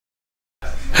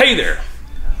Hey there,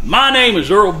 my name is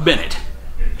Earl Bennett.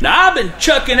 Now I've been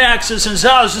chucking axes since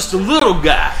I was just a little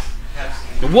guy.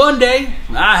 And one day,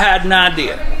 I had an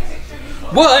idea.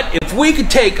 What if we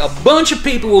could take a bunch of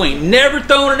people who ain't never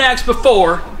thrown an axe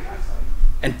before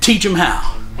and teach them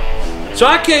how? So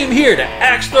I came here to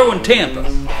Axe Throw in Tampa.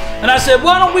 And I said,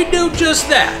 why don't we do just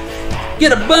that?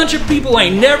 Get a bunch of people who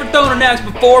ain't never thrown an axe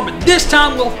before, but this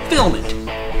time we'll film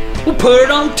it. We'll put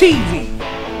it on TV.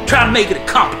 Try to make it a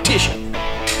competition.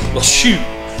 Well, shoot,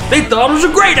 they thought it was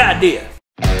a great idea.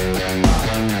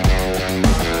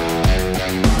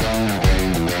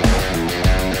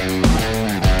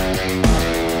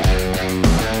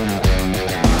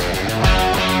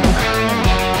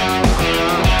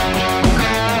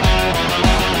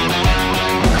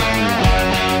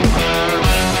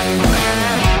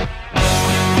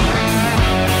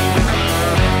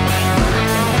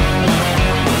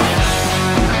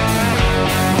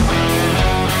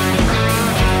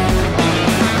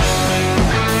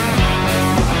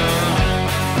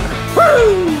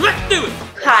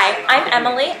 Hi, I'm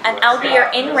Emily, and I'll be your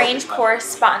in-range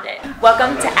correspondent.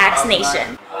 Welcome to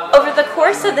AxeNation. Over the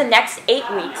course of the next 8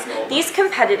 weeks, these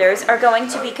competitors are going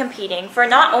to be competing for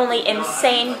not only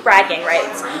insane bragging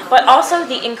rights, but also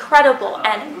the incredible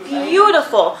and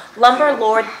beautiful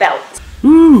LUMBERLORD belt.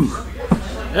 Ooh,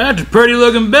 that's a pretty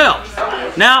looking belt.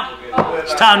 Now,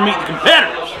 it's time to meet the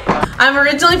competitors. I'm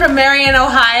originally from Marion,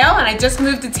 Ohio, and I just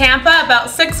moved to Tampa about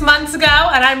 6 months ago,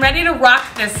 and I'm ready to rock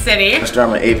this city.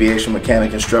 I'm an aviation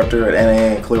mechanic instructor at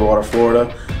NAA in Clearwater,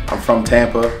 Florida. I'm from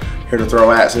Tampa, here to throw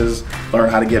axes,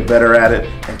 learn how to get better at it,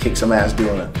 and kick some ass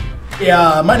doing it.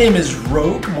 Yeah, my name is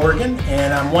Rogue Morgan,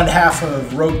 and I'm one half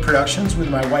of Rogue Productions with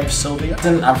my wife Sylvia.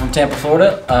 I'm from Tampa,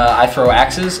 Florida. I throw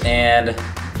axes, and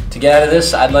to get out of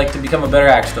this, I'd like to become a better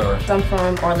axe thrower. I'm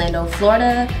from Orlando,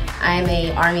 Florida. I'm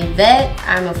an Army vet.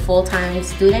 I'm a full-time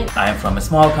student. I'm from a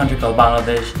small country called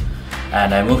Bangladesh,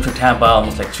 and I moved to Tampa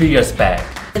almost like 3 years back.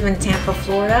 I live in Tampa,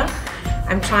 Florida.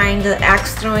 I'm trying the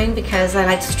axe throwing because I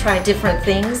like to try different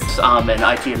things. I'm an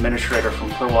IT administrator from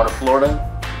Clearwater,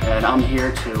 Florida, and I'm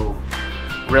here to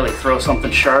really throw something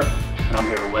sharp, and I'm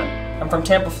here to win. I'm from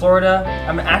Tampa, Florida.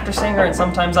 I'm an actor, singer, and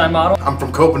sometimes I model. I'm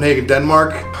from Copenhagen,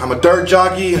 Denmark. I'm a dart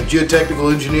jockey, a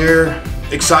geotechnical engineer.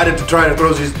 Excited to try to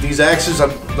throw these axes.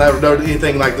 I've never done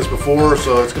anything like this before,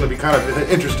 so it's going to be kind of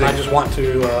interesting. I just want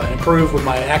to improve with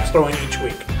my axe throwing each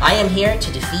week. I am here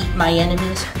to defeat my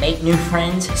enemies, make new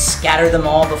friends, scatter them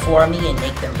all before me, and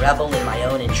make them revel in my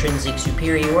own intrinsic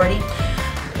superiority,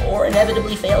 or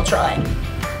inevitably fail trying.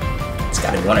 It's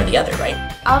got to be one or the other, right?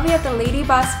 I'll be at the Lady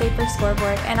Boss Vapor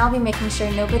scoreboard, and I'll be making sure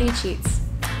nobody cheats.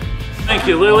 Thank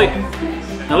you, Lily.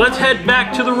 Now let's head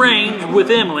back to the range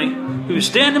with Emily, who's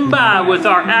standing by with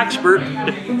our expert.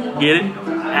 Get it?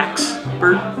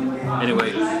 Expert?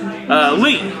 Anyway,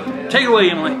 Lee, take it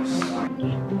away, Emily.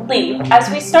 Lee, as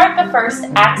we start the first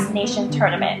AxeNation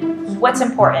tournament, what's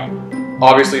important?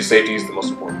 Obviously, safety is the most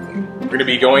important thing. We're going to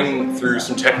be going through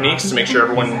some techniques to make sure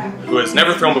everyone who has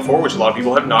never thrown before, which a lot of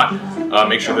people have not,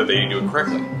 make sure that they do it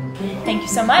correctly. Thank you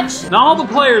so much. Now all the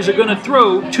players are going to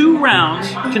throw 2 rounds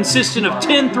consisting of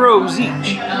 10 throws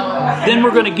each. Then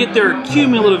we're going to get their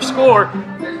cumulative score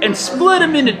and split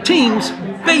them into teams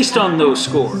based on those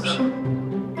scores.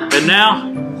 And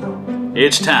now,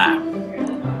 it's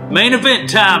time. Main event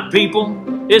time,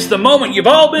 people. It's the moment you've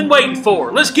all been waiting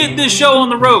for. Let's get this show on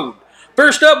the road.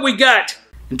 First up, we got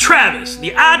Travis,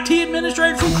 the IT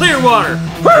administrator from Clearwater.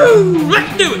 Woo!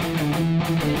 Let's do it!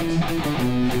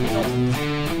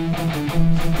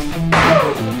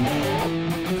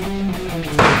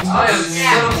 I am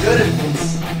so good at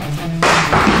this.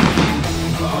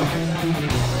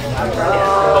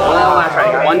 Well, that's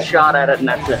right. One shot at it and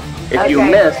that's it. If you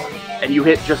miss and you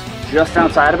hit just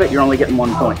outside of it, you're only getting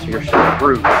 1 point, so you're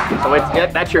screwed. So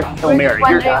that's your Hail Mary.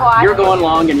 You're going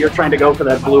long and you're trying to go for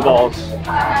that blue balls.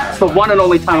 It's the one and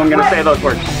only time I'm going to say those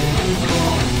words.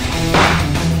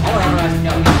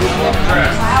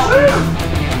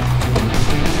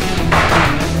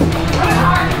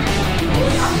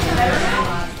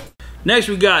 Next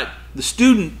we got the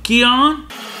student Keon.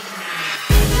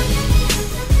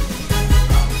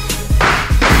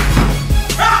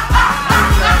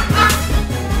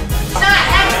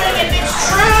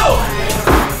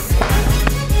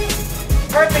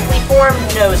 Perfectly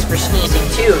formed nose for sneezing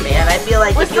too, man. I feel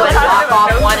like if you had walk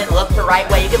off one and look the right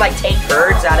way, you could like take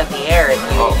birds out of the air if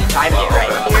you timed it right.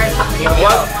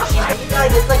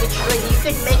 It's like you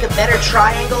could make a better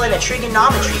triangle in a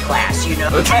trigonometry class, you know.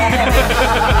 We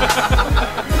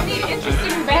need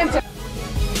interesting banter.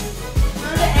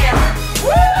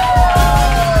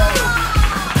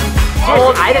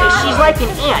 She's like an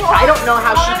ant. I don't know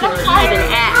how she can leave an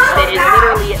axe that is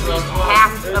literally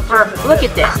perfect. Look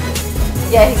at this.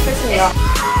 Yeah, he's pissing me off.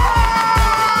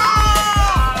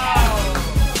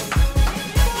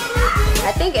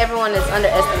 I think everyone is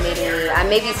underestimating me. I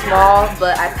may be small,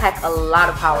 but I pack a lot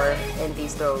of power in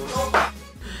these throws.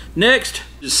 Next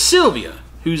is Sylvia,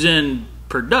 who's in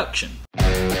production.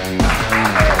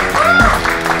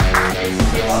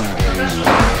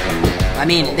 I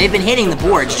mean, they've been hitting the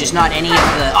boards, just not any of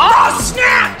the... Oh,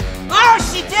 snap! Oh,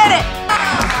 she did it!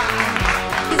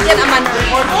 He's getting on my nerves.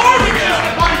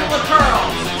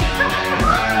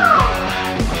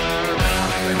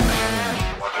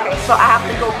 Okay, so I have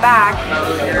to go back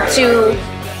to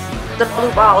the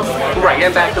blue balls. Right,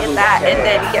 get back to blue that, and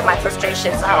then get my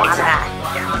frustrations out on that.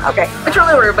 Okay. It's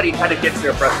really where everybody kind of gets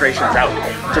their frustrations out.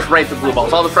 Just right the blue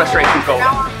balls. All the frustrations go away.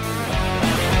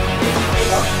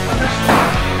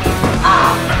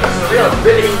 It's a real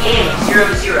riveting game.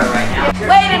 0-0 right now.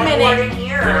 Wait a minute.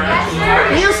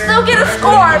 You still get a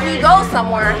score if you go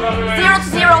somewhere.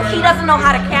 0-0, he doesn't know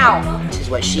how to count. This is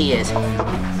what she is.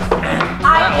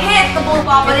 I hit the blue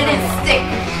ball, but it didn't stick.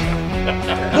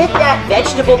 Get that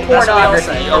vegetable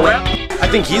pornography. I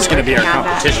think he's going to be our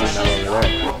competition now over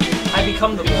there. I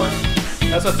become the board.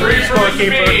 That's a 3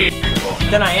 scorekeeper.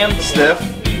 Then I am the Stiff.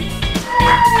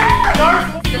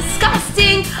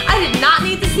 Disgusting! I did not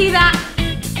need to see that.